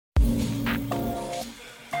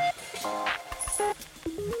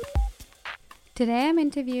Today I'm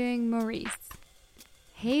interviewing Maurice.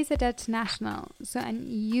 He's a Dutch national, so an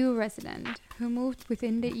EU resident, who moved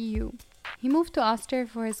within the EU. He moved to Austria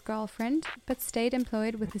for his girlfriend, but stayed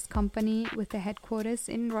employed with his company with the headquarters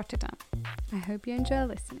in Rotterdam. I hope you enjoy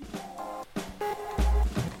listening.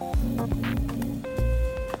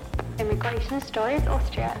 Immigration Stories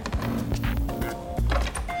Austria.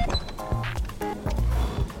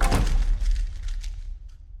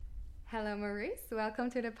 Hello Maurice,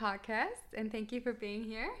 welcome to the podcast and thank you for being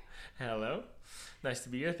here. Hello, nice to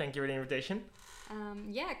be here. Thank you for the invitation.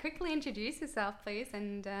 Quickly introduce yourself please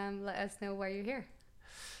and let us know why you're here.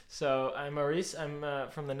 So I'm Maurice, I'm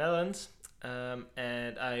from the Netherlands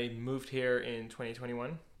and I moved here in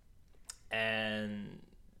 2021 and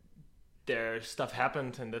stuff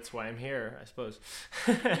happened and that's why I'm here, I suppose.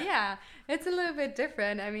 Yeah, it's a little bit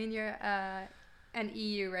different. I mean, you're an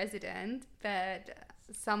EU resident, but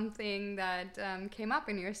something that came up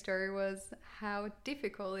in your story was how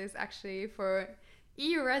difficult it is actually for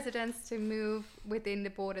EU residents to move within the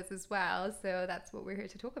borders as well. So that's what we're here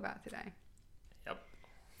to talk about today. Yep.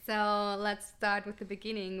 So let's start with the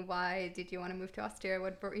beginning. Why did you want to move to Austria?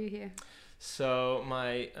 What brought you here? So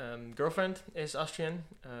my girlfriend is Austrian.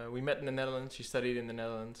 We met in the Netherlands. She studied in the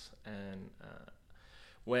Netherlands. And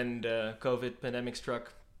when the COVID pandemic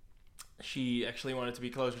struck, she actually wanted to be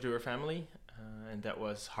closer to her family. And that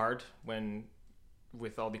was hard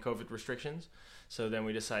with all the COVID restrictions. So then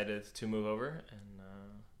we decided to move over. And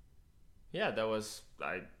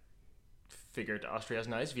I figured Austria's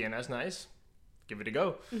nice, Vienna's nice. Give it a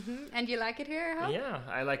go. Mm-hmm. And you like it here, huh? Yeah,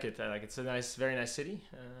 I like it. It's a very nice city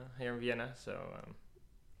here in Vienna. So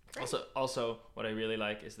also what I really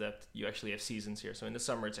like is that you actually have seasons here. So in the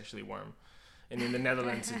summer it's actually warm, and in the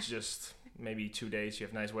Netherlands it's just maybe 2 days you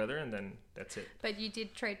have nice weather and then that's it. But you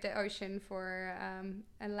did trade the ocean for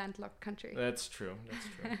a landlocked country. That's true.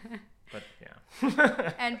 But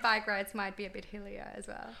yeah. And bike rides might be a bit hillier as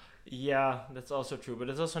well. Yeah, that's also true. But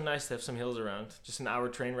it's also nice to have some hills around. Just an hour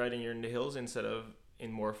train ride and you're in the hills instead of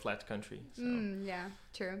in more flat country. So. Yeah,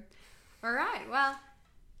 true. All right. Well,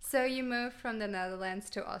 so you moved from the Netherlands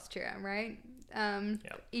to Austria, right?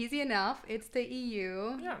 Yep. Easy enough. It's the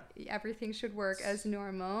EU. Yeah. Everything should work as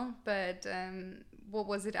normal. But what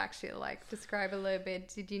was it actually like? Describe a little bit.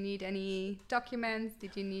 Did you need any documents?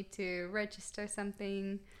 Did you need to register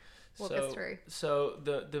something? Walk us through. So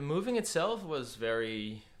the moving itself was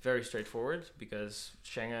very, very straightforward because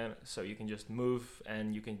Schengen, so you can just move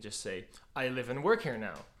and you can just say, I live and work here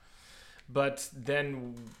now. But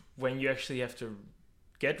then when you actually have to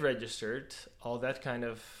get registered, all that kind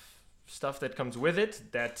of stuff that comes with it,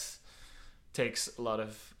 that takes a lot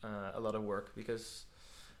of work because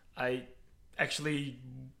I actually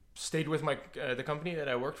stayed with the company that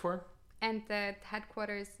I worked for. And the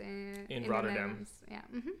headquarters in Rotterdam. Yeah.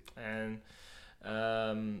 Mm-hmm.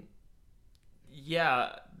 And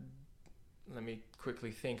let me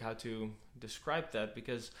quickly think how to describe that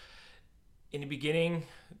because in the beginning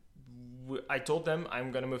I told them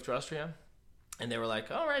I'm going to move to Austria and they were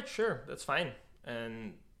like, all right, sure, that's fine.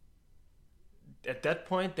 And at that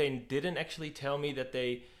point they didn't actually tell me that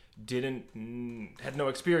they had no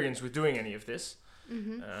experience with doing any of this.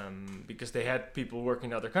 Mm-hmm. Because they had people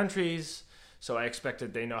working in other countries, so I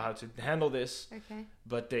expected they know how to handle this. Okay.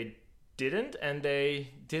 But they didn't, and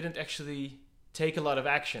they didn't actually take a lot of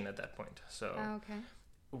action at that point. So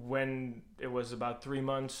when it was about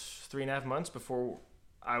 3.5 months before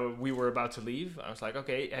we were about to leave, I was like,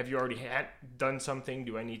 okay, have you already done something?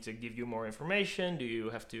 Do I need to give you more information? Do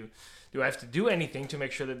I have to do anything to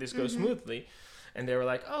make sure that this goes smoothly? And they were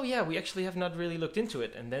like, oh yeah, we actually have not really looked into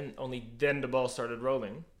it. And then the ball started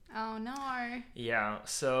rolling. Oh no. Yeah,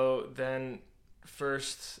 so then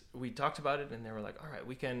first we talked about it and they were like, all right,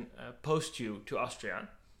 we can post you to Austria.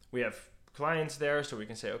 We have clients there, so we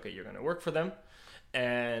can say, okay, you're going to work for them.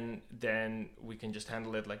 And then we can just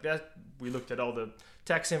handle it like that. We looked at all the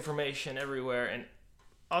tax information everywhere and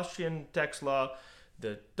Austrian tax law,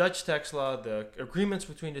 the Dutch tax law, the agreements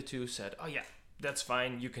between the two said, oh yeah, that's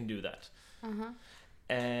fine, you can do that. Uh-huh.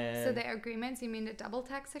 And so the agreements, you mean the double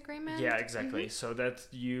tax agreement? Yeah, exactly. Mm-hmm. So that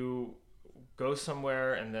you go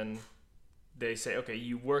somewhere and then they say, okay,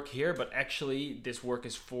 you work here, but actually this work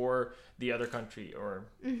is for the other country or...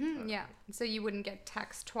 Mm-hmm, yeah, so you wouldn't get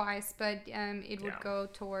taxed twice, but it would go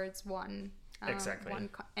towards one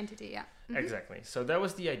entity, yeah. Mm-hmm. Exactly. So that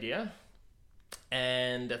was the idea.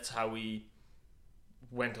 And that's how we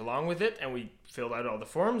went along with it. And we filled out all the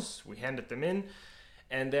forms. We handed them in.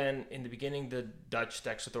 And then in the beginning, the Dutch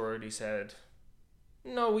tax authority said,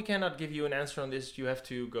 no, we cannot give you an answer on this. You have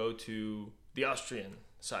to go to the Austrian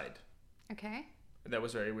side. Okay. That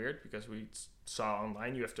was very weird because we saw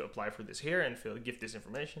online you have to apply for this here and give this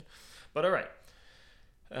information. But all right.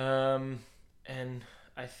 And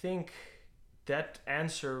I think that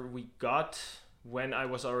answer we got when I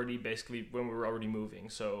was already when we were already moving.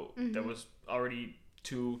 So that was already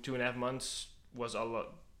 2.5 months was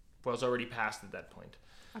already passed at that point.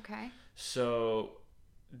 Okay. So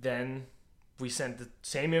then we sent the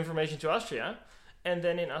same information to Austria, and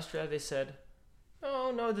then in Austria they said,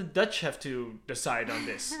 "Oh no, the Dutch have to decide on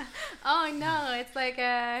this." Oh no, it's like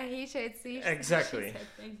a he said, exactly. she said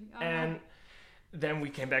thing. Oh, and no. Then we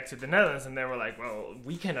came back to the Netherlands, and they were like, "Well,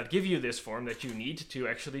 we cannot give you this form that you need to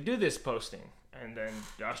actually do this posting." And then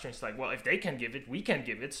the Austrians like, "Well, if they can give it, we can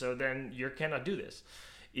give it. So then you cannot do this,"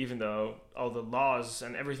 even though all the laws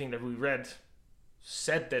and everything that we read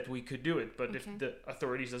said that we could do it. But if the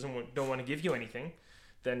authorities don't want to give you anything,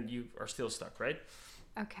 then you are still stuck, right?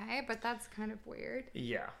 Okay, but that's kind of weird.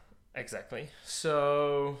 Yeah, exactly.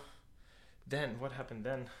 So then what happened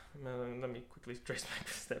then? Let me quickly trace my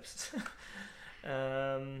steps.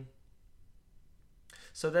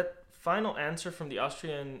 So that final answer from the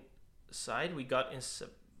Austrian side we got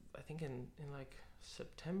I think in like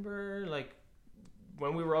September, like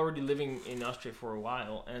when we were already living in Austria for a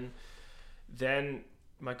while. And then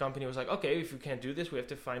my company was like, okay, if we can't do this, we have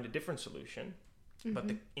to find a different solution. But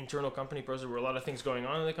the internal company process, there were a lot of things going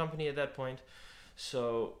on in the company at that point.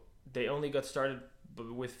 So they only got started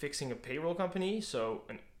with fixing a payroll company, so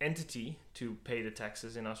an entity to pay the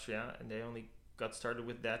taxes in Austria. And they only got started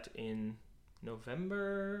with that in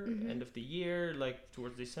November, end of the year, like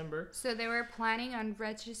towards December. So they were planning on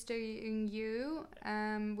registering you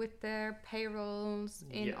with their payrolls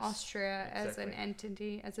in Austria as an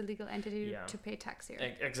entity, as a legal entity to pay tax here.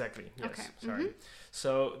 Exactly. Yes. Okay. Sorry.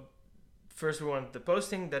 So first we wanted the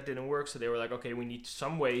posting, that didn't work. So they were like, okay, we need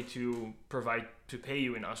some way to pay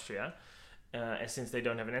you in Austria. And since they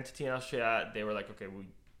don't have an entity in Austria, they were like, okay, we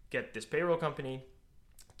get this payroll company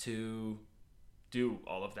to do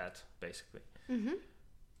all of that, basically.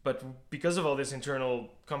 But because of all this internal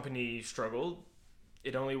company struggle,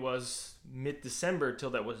 it only was mid-December till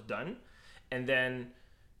that was done. And then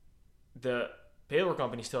the payroll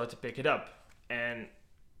company still had to pick it up. And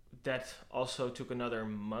that also took another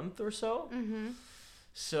month or so.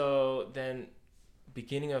 So then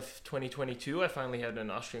beginning of 2022, I finally had an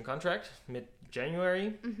Austrian contract,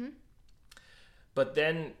 mid-January. But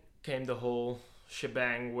then came the whole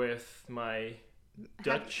shebang with my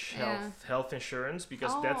Dutch health insurance,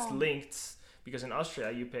 because that's linked, because in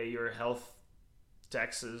Austria you pay your health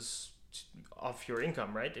taxes off your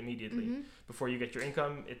income, right, immediately. Before you get your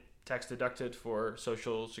income, it tax deducted for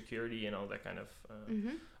social security and all that kind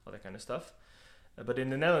of stuff. But in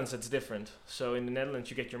the Netherlands it's different. So in the Netherlands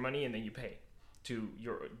you get your money and then you pay to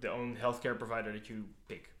the own healthcare provider that you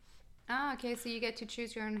pick. Okay, so you get to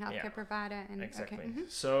choose your own healthcare provider. And exactly. Okay.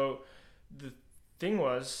 So the thing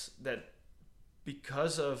was that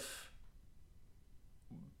because of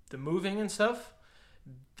the moving and stuff,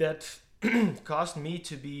 that caused me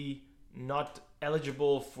to be not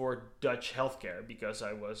eligible for Dutch healthcare, because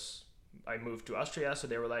I moved to Austria. So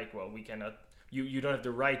they were like, well, we cannot, you don't have the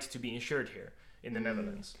right to be insured here in the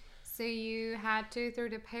Netherlands. So you had to, through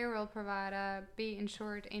the payroll provider, be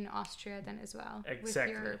insured in Austria then as well.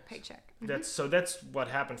 Exactly. With your paycheck. That's what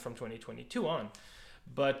happened from 2022 on.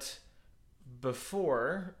 But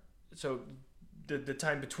before, so the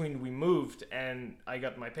time between we moved and I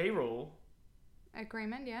got my payroll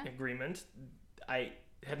agreement, I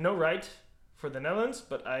had no right for the Netherlands,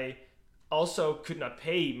 but I also could not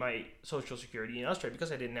pay my social security in Austria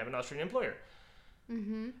because I didn't have an Austrian employer.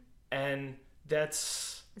 And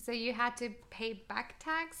that's... So you had to pay back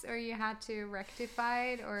tax, or you had to rectify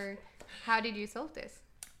it, or how did you solve this?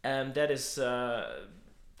 That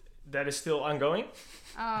is still ongoing.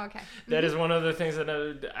 Oh, okay. That is one of the things that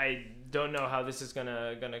I don't know how this is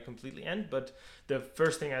gonna completely end. But the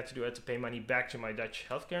first thing I had to do, I had to pay money back to my Dutch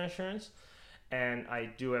healthcare insurance, and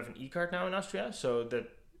I do have an e-card now in Austria, so that.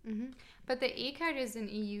 But the e-card is an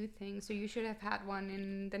EU thing, so you should have had one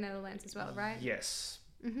in the Netherlands as well, right? Yes.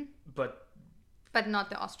 But not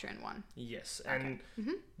the Austrian one. Yes, and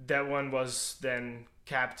that one was then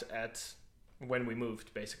capped at when we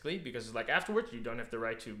moved, basically, because like afterwards you don't have the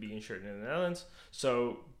right to be insured in the Netherlands,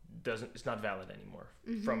 so it's not valid anymore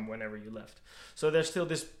from whenever you left. So there's still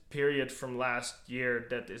this period from last year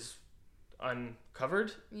that is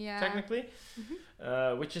uncovered, technically,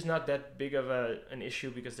 which is not that big of an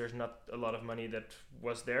issue, because there's not a lot of money that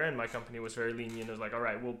was there, and my company was very lenient. It was like, all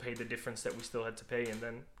right, we'll pay the difference that we still had to pay, and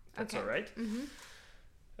then that's all right.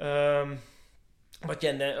 But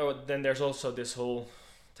yeah, then there's also this whole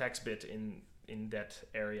tax bit in in that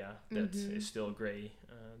area that is still gray,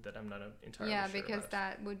 that I'm not entirely Yeah, sure because about.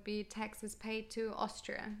 that would be taxes paid to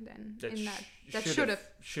Austria then. That That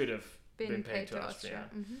should have been paid to Austria.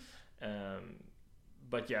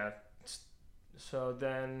 But yeah, so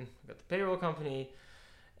then we got the payroll company,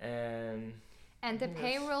 and the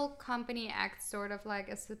payroll company acts sort of like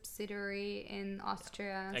a subsidiary in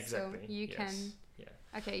Austria, exactly. So you can.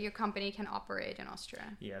 Yeah. Okay, your company can operate in Austria.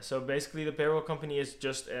 Yeah. So basically, the payroll company is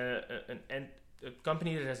just a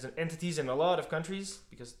company that has entities in a lot of countries,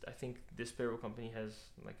 because I think this payroll company has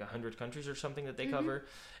like 100 countries or something that they cover,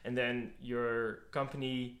 and then your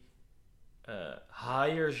company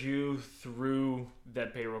hires you through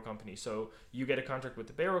that payroll company. So you get a contract with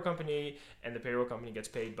the payroll company, and the payroll company gets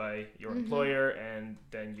paid by your employer, and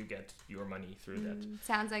then you get your money through that.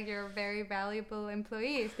 Sounds like you're a very valuable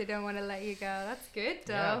employee if they don't want to let you go. That's good,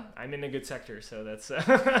 though. Yeah, I'm in a good sector, so that's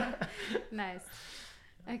nice.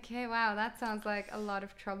 Okay, wow, that sounds like a lot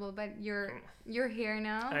of trouble, but you're here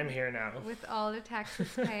now. I'm here now with all the taxes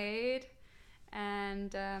paid.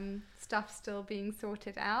 And stuff still being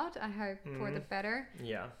sorted out, I hope, for the better.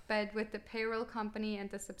 Yeah. But with the payroll company and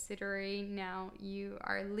the subsidiary, now you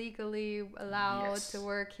are legally allowed to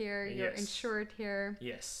work here. You're insured here.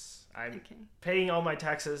 Yes. I'm paying all my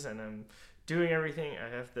taxes, and I'm doing everything. I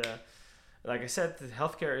have like I said, the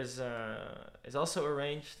healthcare is also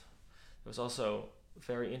arranged. It was also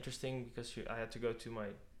very interesting because I had to go to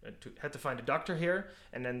had to find a doctor here,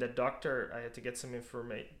 and then the doctor, I had to get some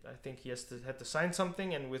information. I think he had to sign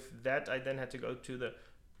something, and with that I then had to go to the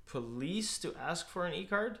police to ask for an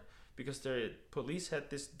e-card, because the police had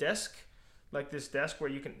this desk where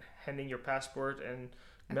you can hand in your passport and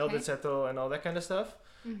meldezettel and all that kind of stuff,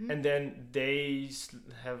 and then they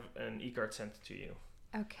have an e-card sent to you.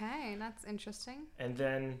 Okay, that's interesting. And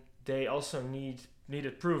then they also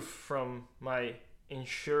needed proof from my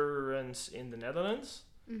insurance in the Netherlands.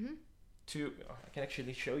 I can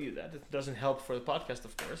actually show you that. It doesn't help for the podcast,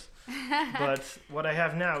 of course. But what I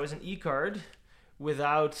have now is an e-card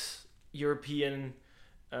without European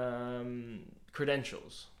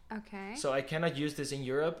credentials. Okay. So I cannot use this in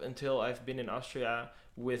Europe until I've been in Austria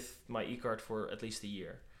with my e-card for at least a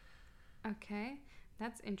year. Okay,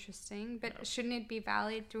 that's interesting. But shouldn't it be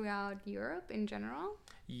valid throughout Europe in general?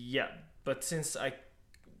 Yeah, but since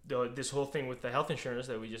this whole thing with the health insurance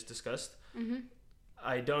that we just discussed,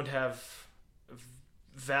 I don't have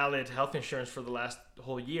valid health insurance for the last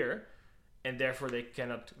whole year, and therefore they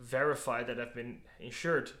cannot verify that I've been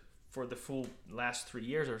insured for the full last 3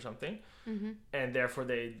 years or something, and therefore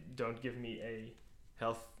they don't give me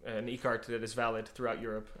an e-card that is valid throughout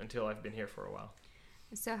Europe until I've been here for a while.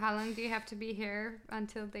 So how long do you have to be here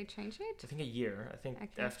until they change it? I think a year. I think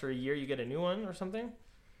after a year you get a new one or something.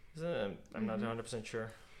 I'm not 100%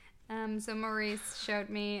 sure. So Maurice showed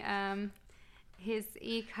me his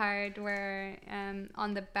e-card where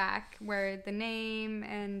on the back where the name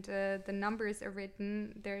and the numbers are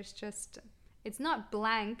written, it's not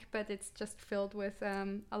blank, but it's just filled with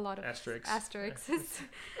a lot of asterisks.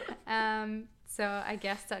 So I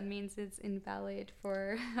guess that means it's invalid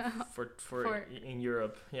for in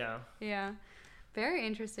Europe. Yeah, very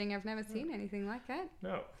interesting. I've never seen anything like that.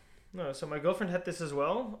 No, so my girlfriend had this as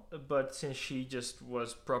well, but since she just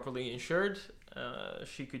was properly insured,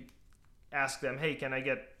 she could ask them, hey, can I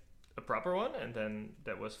get a proper one? And then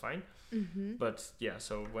that was fine. But yeah,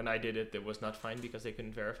 so when I did it was not fine because they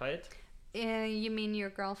couldn't verify it. You mean your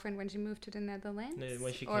girlfriend when she moved to the Netherlands?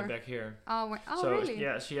 When she came back here. So, really?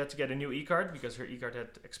 Yeah, she had to get a new e-card because her e-card had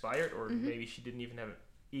expired, or maybe she didn't even have an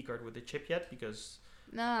e-card with the chip yet, because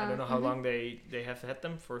I don't know how long they have had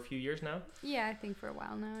them, for a few years now. Yeah, I think for a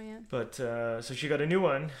while now, yeah. But so she got a new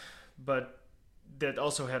one, but that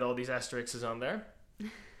also had all these asterisks on there.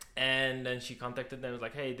 And then she contacted them, was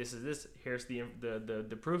like, hey, this. Here's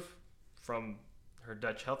the proof from her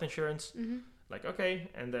Dutch health insurance. Like, okay.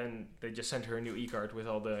 And then they just sent her a new e-card with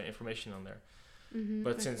all the information on there.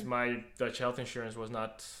 But since my Dutch health insurance was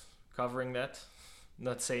not covering that,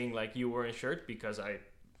 not saying like you were insured, because I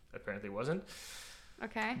apparently wasn't.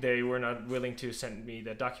 Okay. They were not willing to send me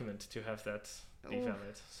the document to have that be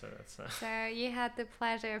valid. So that's. So you had the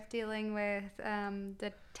pleasure of dealing with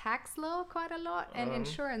the tax law quite a lot and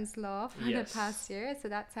insurance law for the past year. So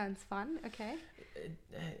that sounds fun. Okay.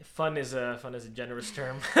 Fun is a generous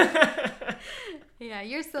term. Yeah,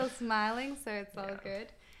 you're still smiling, so it's all good.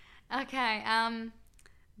 Okay.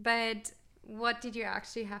 But what did you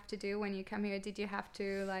actually have to do when you come here? Did you have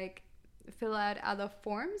to fill out other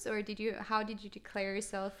forms, or how did you declare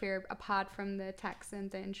yourself here apart from the tax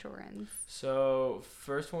and the insurance? So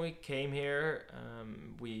first, when we came here,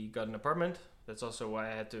 we got an apartment. That's also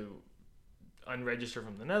why I had to unregistered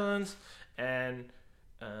from the Netherlands, and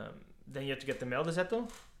then you have to get the meldezettel,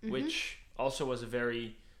 which also was a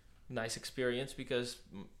very nice experience because,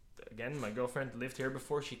 again, my girlfriend lived here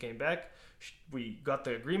before she came back. We got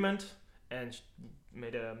the agreement and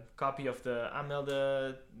made a copy of the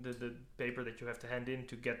aanmelde, the paper that you have to hand in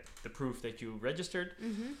to get the proof that you registered.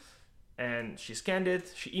 And she scanned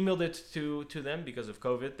it, she emailed it to them because of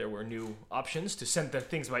COVID. There were new options to send them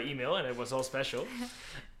things by email, and it was all special.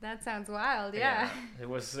 That sounds wild, yeah. It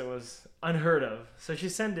was unheard of. So she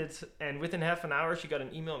sent it, and within half an hour, she got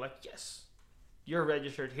an email like, yes, you're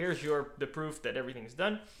registered. Here's the proof that everything's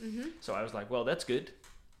done. So I was like, well, that's good.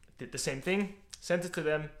 Did the same thing, sent it to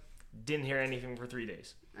them, didn't hear anything for 3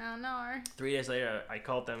 days. Oh, no. 3 days later, I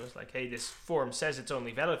called them. I was like, hey, this form says it's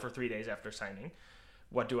only valid for 3 days after signing.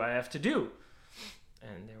 What do I have to do?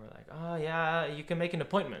 And they were like, oh, yeah, you can make an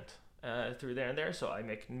appointment through there and there. So I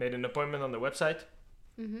made an appointment on the website.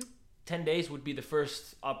 10 days would be the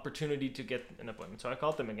first opportunity to get an appointment. So I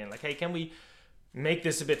called them again, like, hey, can we make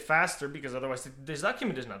this a bit faster? Because otherwise this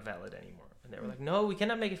document is not valid anymore. And they were like, no, we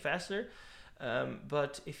cannot make it faster.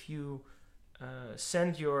 But if you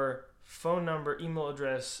send your phone number, email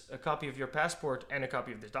address, a copy of your passport, and a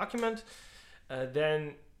copy of this document, and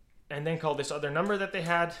then call this other number that they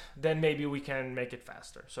had, then maybe we can make it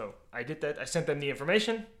faster. So I did that. I sent them the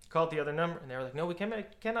information, called the other number, and they were like, no, we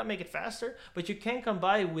cannot make it faster, but you can come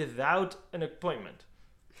by without an appointment.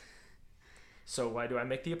 So why do I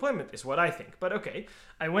make the appointment is what I think. But okay,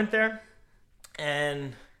 I went there,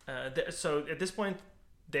 and so at this point,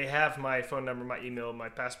 they have my phone number, my email, my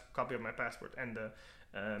copy of my passport, and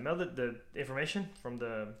the information from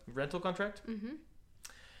the rental contract.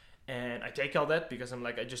 And I take all that because I'm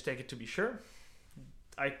like, I just take it to be sure.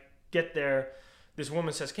 I get there. This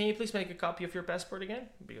woman says, can you please make a copy of your passport again?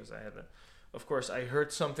 Because of course, I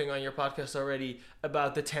heard something on your podcast already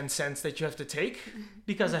about the 10 cents that you have to take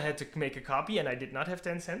because I had to make a copy and I did not have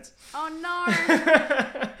 10 cents. Oh, no.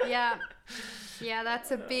 Yeah, that's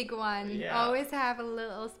a big one. Yeah. Always have a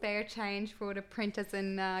little spare change for the printers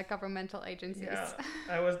in governmental agencies. Yeah,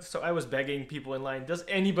 I was begging people in line, does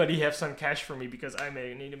anybody have some cash for me because I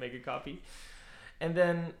may need to make a copy? And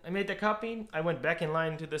then I made the copy. I went back in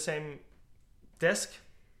line to the same desk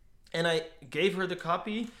and I gave her the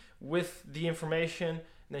copy with the information. And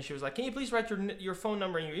then she was like, can you please write your phone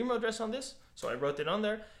number and your email address on this? So I wrote it on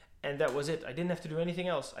there and that was it. I didn't have to do anything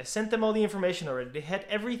else. I sent them all the information already. They had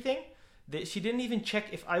everything. She didn't even check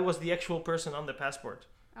if I was the actual person on the passport.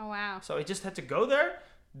 Oh, wow. So I just had to go there,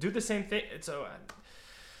 do the same thing.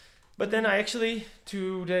 But then I actually,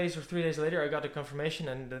 2 days or 3 days later, I got a confirmation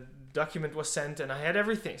and the document was sent and I had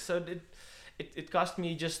everything. So it cost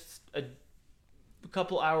me just a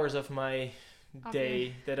couple hours of my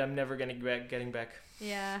day that I'm never getting back.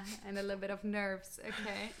 Yeah, and a little bit of nerves.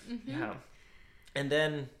 Okay. Yeah. And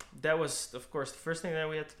then that was, of course, the first thing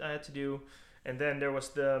that I had to do. And then there was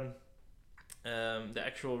the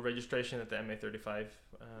actual registration at the MA35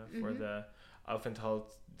 for the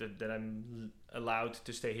Aufenthalt that I'm allowed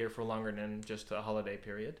to stay here for longer than just a holiday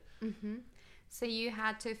period. So you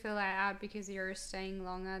had to fill that out because you're staying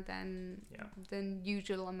longer than the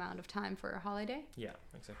usual amount of time for a holiday? Yeah,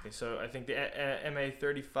 exactly. So I think the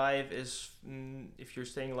MA35 is if you're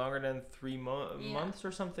staying longer than 3 months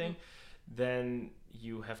or something, then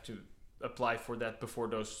you have to apply for that before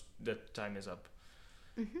that time is up.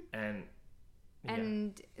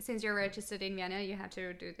 And since you're registered in Vienna, you had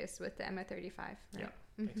to do this with the MA35, right? Yeah,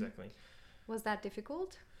 exactly. Was that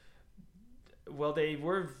difficult? Well, they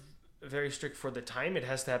were very strict for the time. It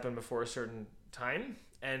has to happen before a certain time.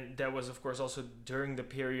 And that was, of course, also during the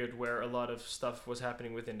period where a lot of stuff was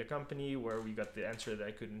happening within the company, where we got the answer that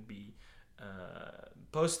I couldn't be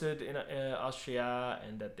posted in Austria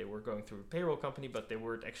and that they were going through a payroll company, but they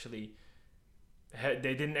weren't actually...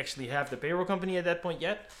 They didn't actually have the payroll company at that point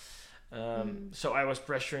yet. So I was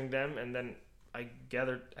pressuring them, and then I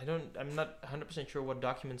gathered. I'm not 100% sure what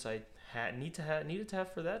documents I needed to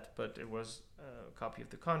have for that, but it was a copy of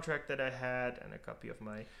the contract that I had and a copy of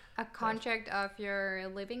my contract of your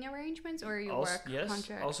living arrangements or your work contract.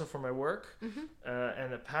 Yes, also for my work,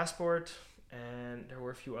 and a passport, and there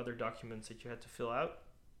were a few other documents that you had to fill out.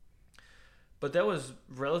 But that was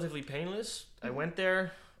relatively painless. I went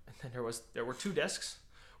there, and then there were 2 desks,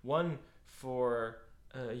 one for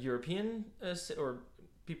European or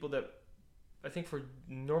people that I think for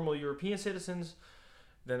normal European citizens.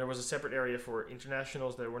 Then there was a separate area for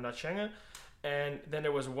internationals that were not Schengen, and then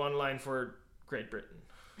there was one line for Great Britain.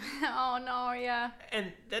 Oh no, yeah.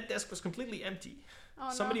 And that desk was completely empty.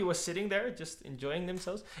 Oh Somebody no. was sitting there just enjoying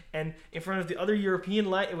themselves, and in front of the other European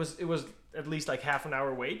line, it was at least like half an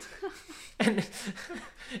hour wait,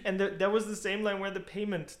 and that was the same line where the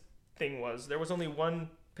payment thing was. There was only one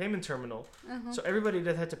payment terminal, so everybody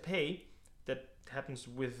that had to pay, that happens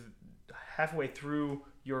with halfway through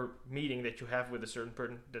your meeting that you have with a certain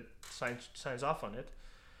person that signs off on it.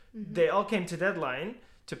 They all came to that line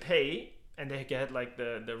to pay, and they had like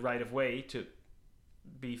the right of way to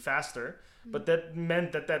be faster. But that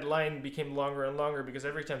meant that line became longer and longer because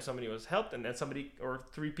every time somebody was helped, and then somebody or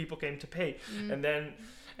three people came to pay, and then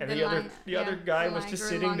the other guy was just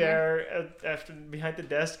sitting longer. there after behind the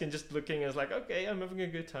desk and just looking as like, okay, I'm having a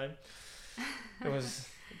good time. It was.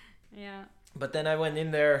 Yeah. But then I went in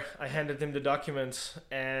there, I handed him the documents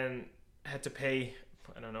and had to pay,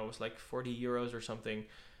 I don't know, it was like 40 euros or something,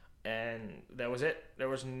 and that was it. There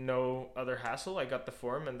was no other hassle. I got the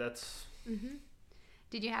form, and that's.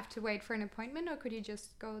 Did you have to wait for an appointment, or could you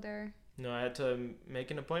just go there? No, I had to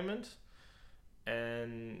make an appointment,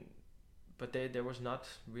 but there was not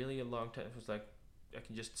really a long time. It was like I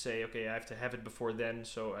can just say, okay, I have to have it before then,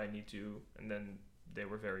 so I need to, and then they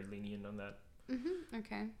were very lenient on that.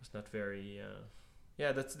 Okay. It's not very.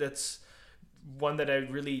 That's one that I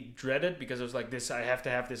really dreaded because it was like this. I have to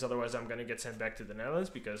have this, otherwise I'm gonna get sent back to the Netherlands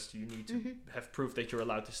because you need to have proof that you're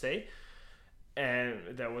allowed to stay,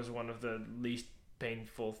 and that was one of the least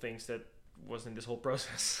painful things that was in this whole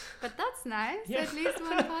process. But that's nice. Yeah. At least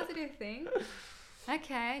one positive thing.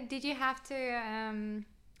 Okay. Did you have to?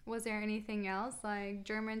 Was there anything else like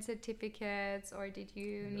German certificates, or did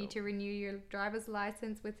you need to renew your driver's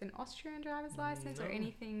license with an Austrian driver's license, or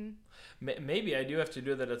anything? Maybe I do have to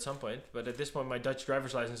do that at some point, but at this point my Dutch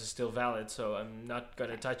driver's license is still valid, so I'm not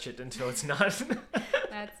gonna touch it until it's not.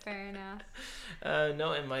 That's fair enough.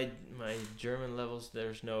 No, and my German levels,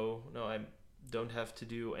 there's no, I don't have to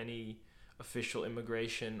do any official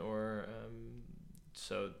immigration or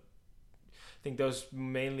so I think those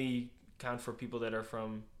mainly count for people that are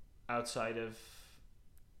from outside of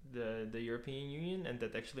the European Union and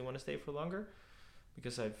that actually want to stay for longer,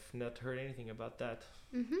 because I've not heard anything about that.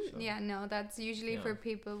 So, Yeah, no, that's usually for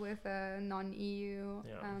people with a non-EU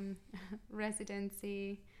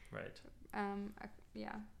residency. right.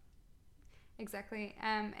 Yeah, exactly.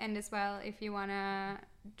 And as well, if you want to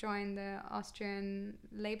join the Austrian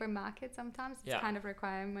labor market, sometimes it's kind of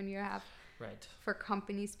required when you have, Right. for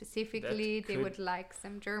companies specifically, That they could- would like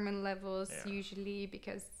some German levels usually,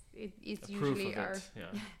 because it's A proof usually of our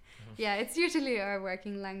it. yeah, it's usually our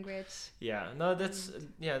working language. Yeah, no, that's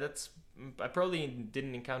I probably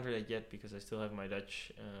didn't encounter that yet because I still have my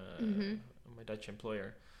Dutch my Dutch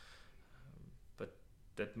employer. But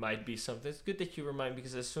that might be something. It's good that you remind,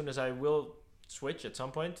 because as soon as I will switch at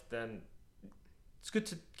some point, then it's good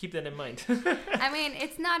to keep that in mind. I mean,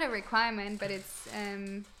 it's not a requirement, but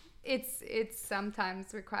it's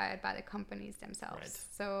sometimes required by the companies themselves. Right.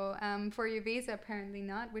 So for your visa, apparently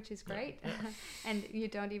not, which is great. And you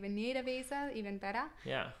don't even need a visa, even better.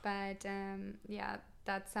 Yeah. But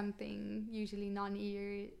that's something usually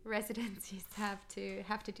non-EU residencies have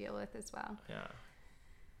to deal with as well. Yeah.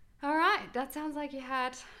 All right, that sounds like you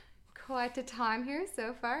had quite a time here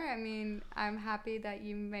so far. I mean, I'm happy that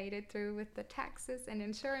you made it through with the taxes and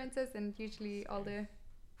insurances and usually all the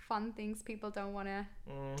fun things people don't want to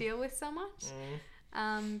deal with so much.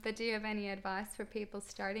 But do you have any advice for people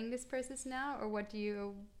starting this process now, or what do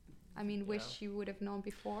you, wish you would have known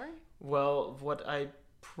before? Well, what I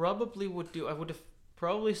probably would do, I would have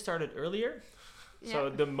probably started earlier. So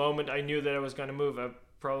the moment I knew that I was going to move, I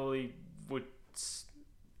probably would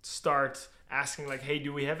start asking like, hey,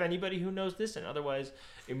 do we have anybody who knows this? And otherwise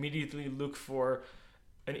immediately look for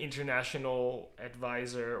an international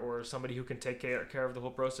advisor or somebody who can take care of the whole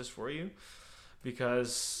process for you,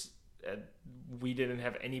 because we didn't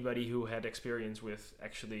have anybody who had experience with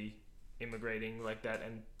actually immigrating like that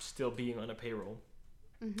and still being on a payroll.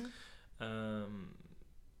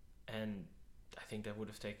 And I think that would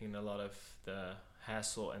have taken a lot of the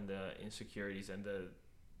hassle and the insecurities and the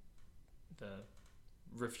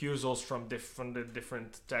refusals from the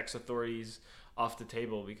different tax authorities off the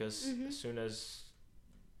table, because as soon as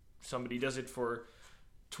somebody does it for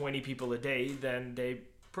 20 people a day, then they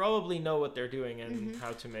probably know what they're doing and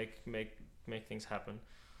how to make things happen.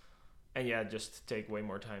 And just take way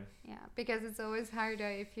more time. Yeah, because it's always harder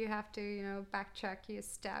if you have to, backtrack your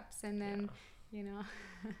steps and then,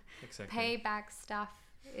 exactly. pay back stuff.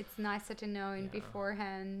 It's nicer to know in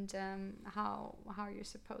beforehand how you're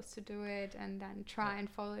supposed to do it, and then try and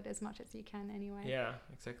follow it as much as you can anyway. Yeah,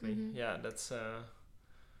 exactly. Yeah, that's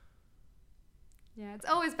Yeah, it's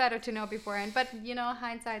always better to know beforehand, but you know,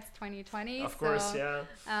 hindsight's 2020. Of course, yeah.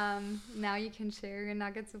 Now you can share your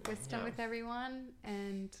nuggets of wisdom Yeah. with everyone,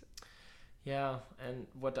 and Yeah, and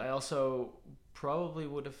what I also probably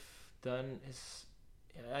would have done is,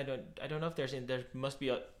 I don't know if there must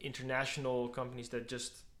be international companies that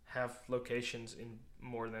just have locations in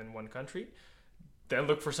more than one country. Then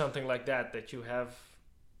look for something like that you have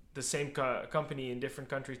the same company in different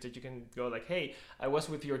countries, that you can go like, hey, I was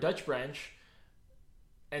with your Dutch branch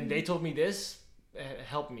and they told me this,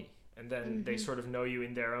 help me. And then they sort of know you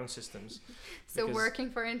in their own systems. So Because- working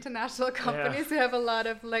for international companies who have a lot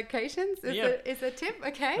of locations is a tip,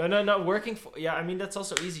 okay? No, working for, yeah, I mean, that's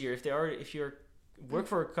also easier. If you're work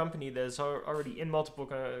for a company that's already in multiple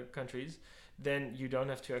countries, then you don't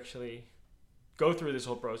have to actually go through this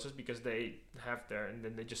whole process, because they have there, and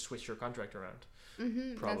then they just switch your contract around.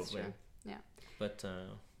 Probably. That's true. Yeah. But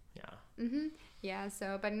yeah. Yeah,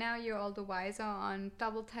 so, but now you're all the wiser on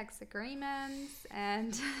double tax agreements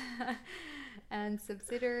and and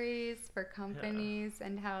subsidiaries for companies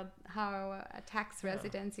and how tax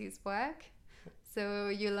residencies work. So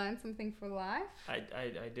you learned something for life. I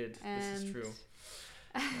did. And this is true.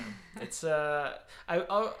 It's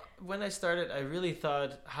when I started, I really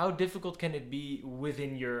thought, how difficult can it be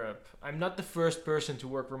within Europe? I'm not the first person to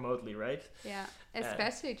work remotely, right? Yeah,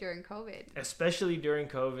 especially during COVID. Especially during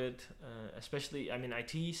COVID, especially I'm in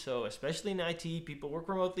IT, so especially in IT, people work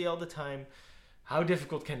remotely all the time. How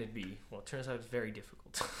difficult can it be? Well, it turns out it's very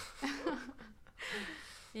difficult.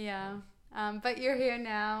 Yeah, but you're here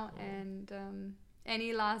now, and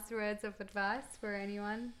any last words of advice for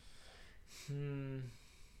anyone?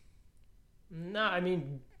 No, I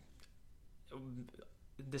mean,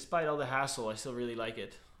 despite all the hassle, I still really like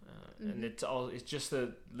it, and it's just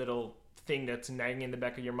a little thing that's nagging in the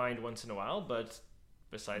back of your mind once in a while. But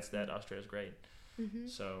besides that, Austria is great.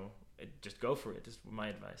 So just go for it. Is my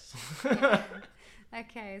advice. Yeah.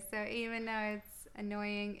 Okay, so even though it's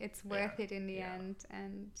annoying, it's worth it in the end,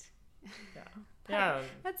 and Yeah,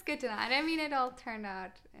 that's good to know. And I mean, it all turned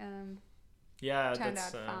out turned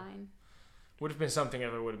out fine. Would have been something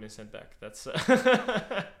if I would have been sent back. That's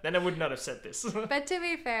then I would not have said this. But to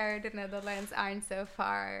be fair, the Netherlands aren't so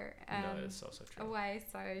far No, it's also true. away,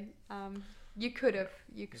 so you could have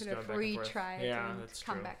Just going back and forth. retried Yeah, and that's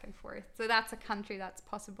come true. back and forth. So that's a country that's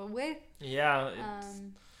possible with. Yeah. It's,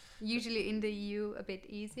 Usually in the EU, a bit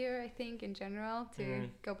easier, I think, in general, to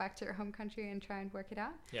go back to your home country and try and work it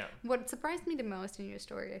out. yeah. What surprised me the most in your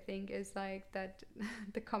story, I think, is like that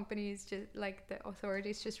the companies just, like the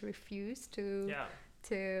authorities just refuse to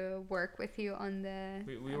work with you on the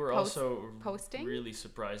We were also posting. really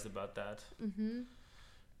surprised about that.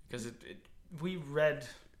 Because we read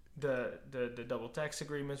the double tax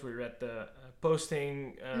agreements, we read the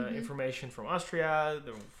posting information from Austria,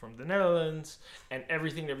 from the Netherlands, and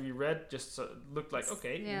everything that we read just looked like,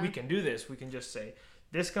 okay, we can do this. We can just say,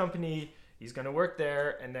 this company, he's going to work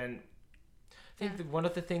there. And then I think that one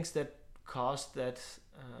of the things that caused that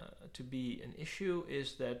to be an issue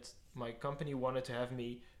is that my company wanted to have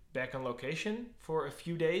me back on location for a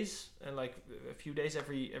few days, and like a few days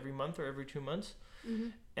every month or every 2 months.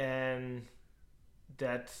 And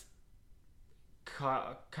that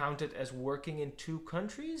counted as working in 2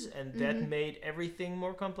 countries, and that made everything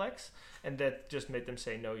more complex, and that just made them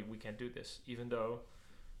say, no, we can't do this, even though,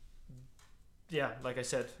 like I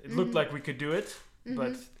said, it looked like we could do it,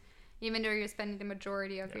 but even though you're spending the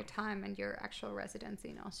majority of your time and your actual residency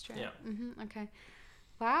in Austria. Okay.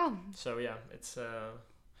 Wow. So it's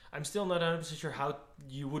I'm still not 100% sure how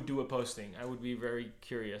you would do a posting. I would be very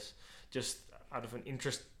curious, just out of an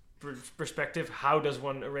interest perspective, how does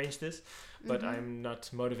one arrange this? But I'm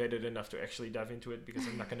not motivated enough to actually dive into it, because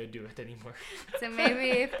I'm not going to do it anymore. So maybe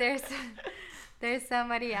if there's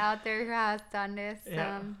somebody out there who has done this,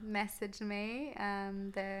 message me.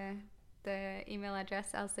 The email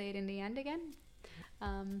address, I'll say it in the end again.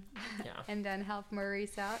 And then help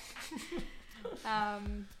Maurice out.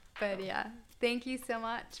 But thank you so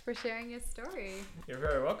much for sharing your story. You're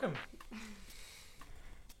very welcome.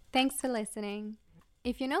 Thanks for listening.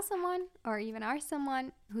 If you know someone, or even are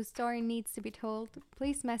someone, whose story needs to be told,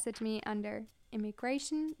 please message me under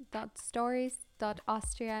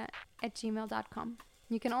immigration.stories.austria@gmail.com.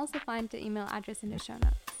 You can also find the email address in the show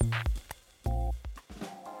notes.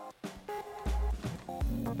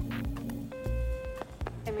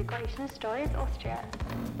 Immigration Stories Austria.